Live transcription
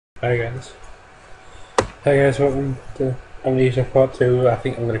Hi guys. Hi guys, welcome to Amnesia Part 2. I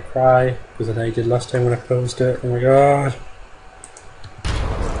think I'm gonna cry because I know you did last time when I posed it. Oh my god.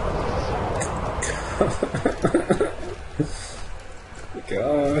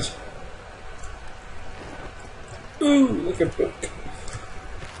 God. Ooh, look at book.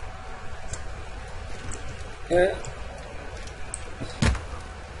 Yeah.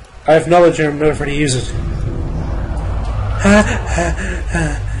 I have knowledge and I'm not afraid to use it.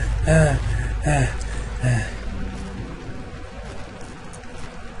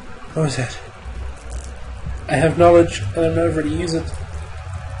 What was that? I have knowledge and I'm not afraid to use it.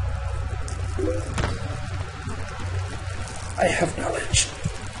 I have knowledge.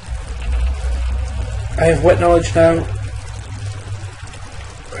 I have wet knowledge now.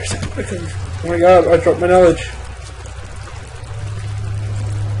 Where's that? Oh my god, I dropped my knowledge.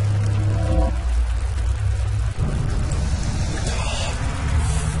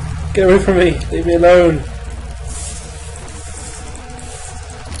 Get away from me! Leave me alone!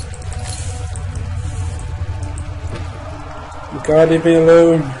 Oh god, leave me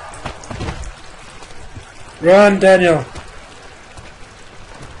alone! Run, Daniel!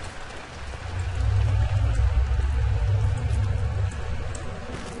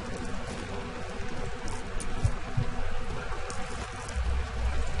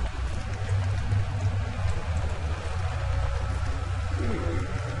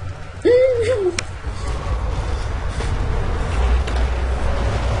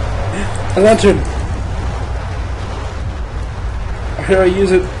 A lantern! How do I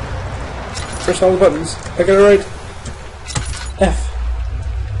use it? Press all the buttons. I got it right. F.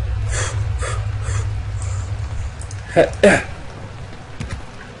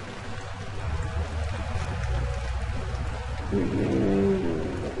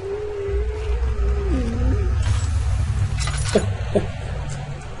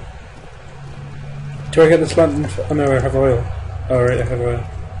 Do I get this lantern? Oh no, I have oil. Oh right, I have oil.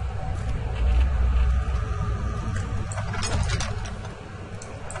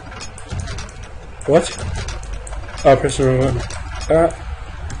 What? Oh, press the wrong button.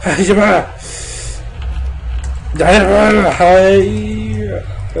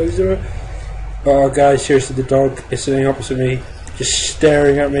 Oh, guys, seriously, the dog is sitting opposite me, just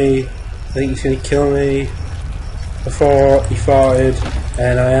staring at me. I think he's gonna kill me before he farted,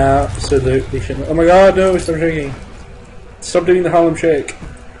 and I absolutely shouldn't. Oh my god, no, stop shaking. Stop doing the Harlem Shake.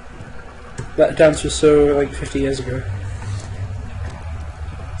 That dance was so, like, 50 years ago.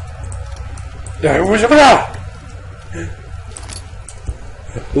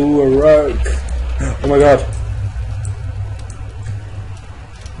 Ooh, a rug. Oh my god.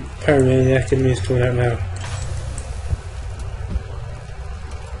 Pyromaniac enemy is coming out now.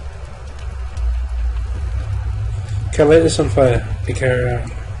 Can I light this on fire and carry it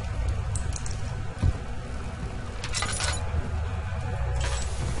around?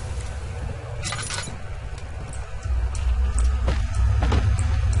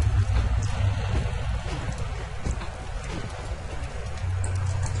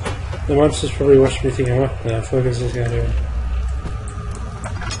 The monster's probably watching me thinking, what the fuck is this guy doing?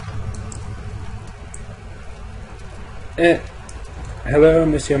 Hello,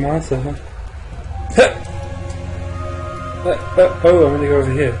 Monsieur Monster. Oh, I'm gonna go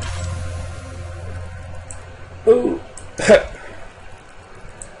over here. Ooh.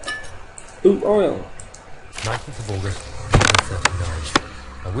 Ooh, oil. 19th of August,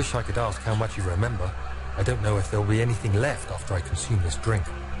 1939. I wish I could ask how much you remember. I don't know if there'll be anything left after I consume this drink.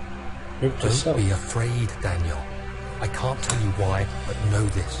 Don't be afraid, Daniel. I can't tell you why, but know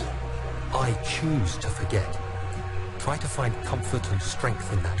this. I choose to forget. Try to find comfort and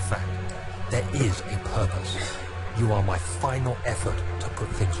strength in that fact. There is a purpose. You are my final effort to put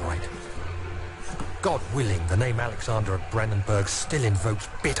things right. God willing, the name Alexander of Brandenburg still invokes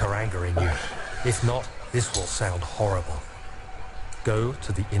bitter anger in you. If not, this will sound horrible. Go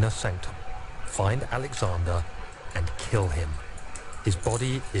to the inner sanctum, find Alexander, and kill him. His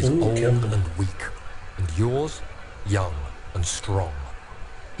body is old and weak, and yours, young and strong.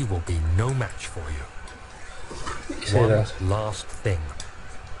 He will be no match for you. One last thing.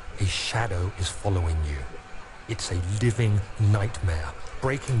 A shadow is following you. It's a living nightmare,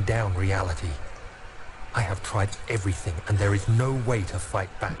 breaking down reality. I have tried everything, and there is no way to fight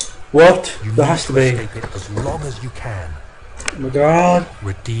back. What? You There need has to to be. escape it as long as you can. Oh my god.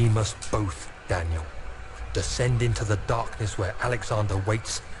 Redeem us both, Daniel. Descend into the darkness where Alexander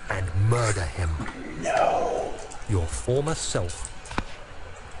waits and murder him. No. Your former self.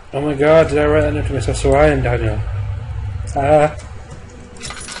 Oh my god, did I write that note to myself? So I am Daniel.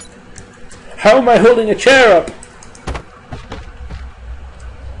 How am I holding a chair up?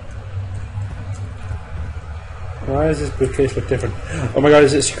 Why does this bookcase look different? Oh my god,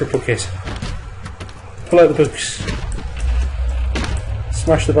 is it a secret bookcase? Pull out the books.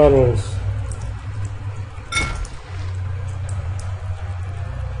 Smash the bottles.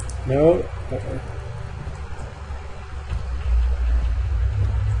 No?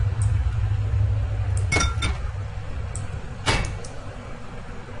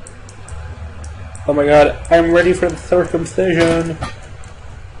 Oh my god, I'm ready for the circumcision!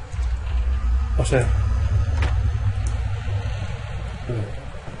 What's that?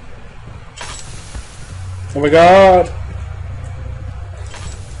 Oh my god!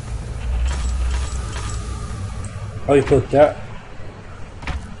 Oh, you put that.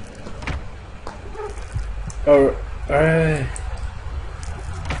 Oh, alright.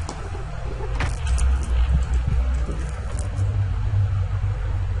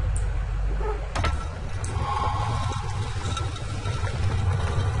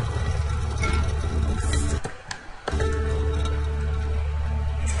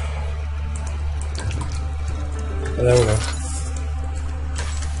 Oh, there we go.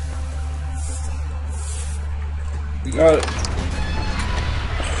 You got it.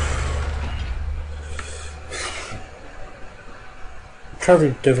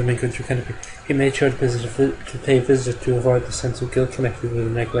 Traveling doesn't make good through Canterbury. He made sure to pay visitors to avoid the sense of guilt connected with the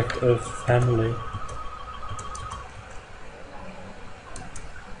neglect of family.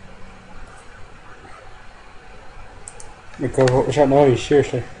 Oh my god, what was that noise?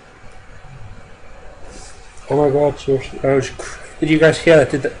 Seriously. Oh my god, seriously. Did you guys hear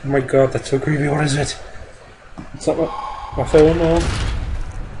that? Oh my god, that's so creepy. What is it? Is that my phone now?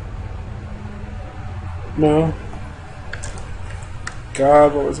 No.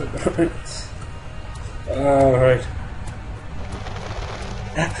 God, what was it? Oh, right.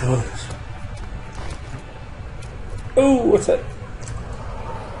 Apples. Oh, what's that?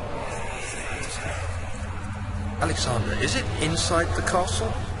 Alexander, is it inside the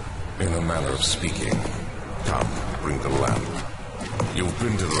castle? In a manner of speaking. Come, bring the lamp. You've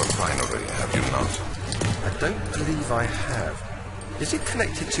been to the refinery, have you not? I don't believe I have. Is it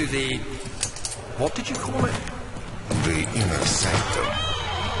connected to the... what did you call it? The inner sanctum.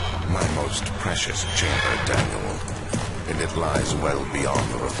 My most precious chamber, Daniel. And it lies well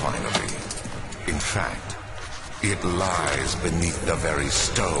beyond the refinery. In fact, it lies beneath the very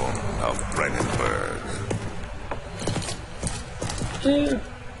stone of Brennenburg.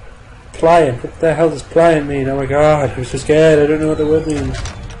 Pliant. What the hell does pliant mean? Oh my god, I'm so scared. I don't know what the word means.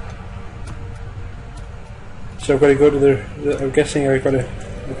 So I've got to go to the I'm guessing I've got a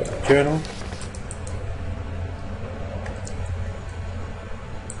journal.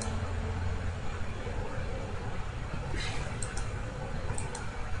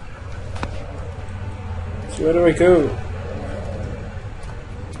 So where do I go?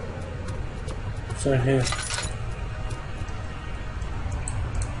 What's down here?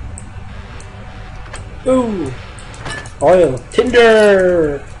 Ooh! Oil!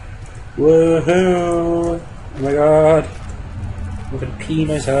 Tinder! Woohoo! Oh my god! I'm gonna pee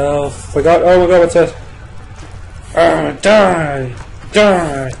myself. Oh my god! Oh my god! What's that? Ah! Die!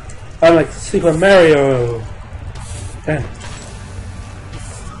 Die! I'm like Super Mario! Damn!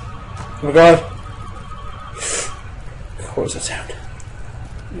 Oh my god! What was that sound?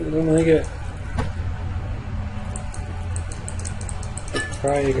 I don't like it.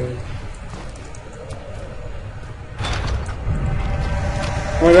 Try again.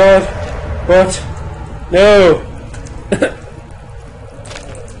 Oh my god! What? No!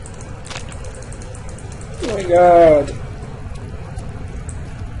 Oh my god!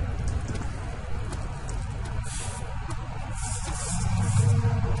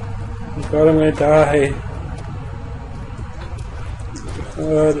 Oh god, I'm gonna die.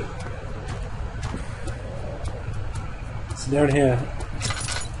 God. It's down here.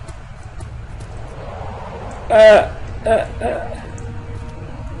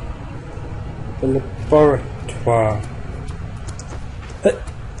 The laboratoire.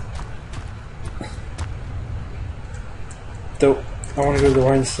 Though I want to go to the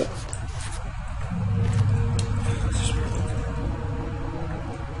wine set.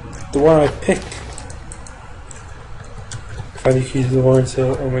 The one I picked. Find the keys to the wine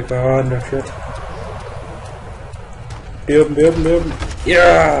cell. Oh my god, no shit. Be open, be open, be open.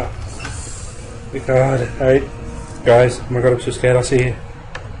 Yeah! Oh my god. Alright. Guys, oh my god, I'm so scared. I'll see you.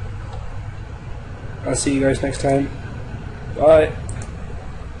 I'll see you guys next time. Bye.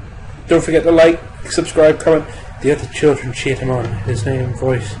 Don't forget to like, subscribe, comment. The other children cheered him on. His name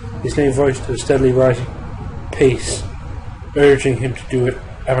voiced was steadily rising. Pace, urging him to do it.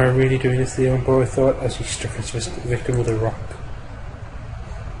 Am I really doing this, the young boy thought as he struck his victim with a rock.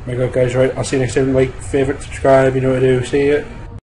 My god guys, right, I'll see you next time. Like, favourite, subscribe, you know what to do. See ya.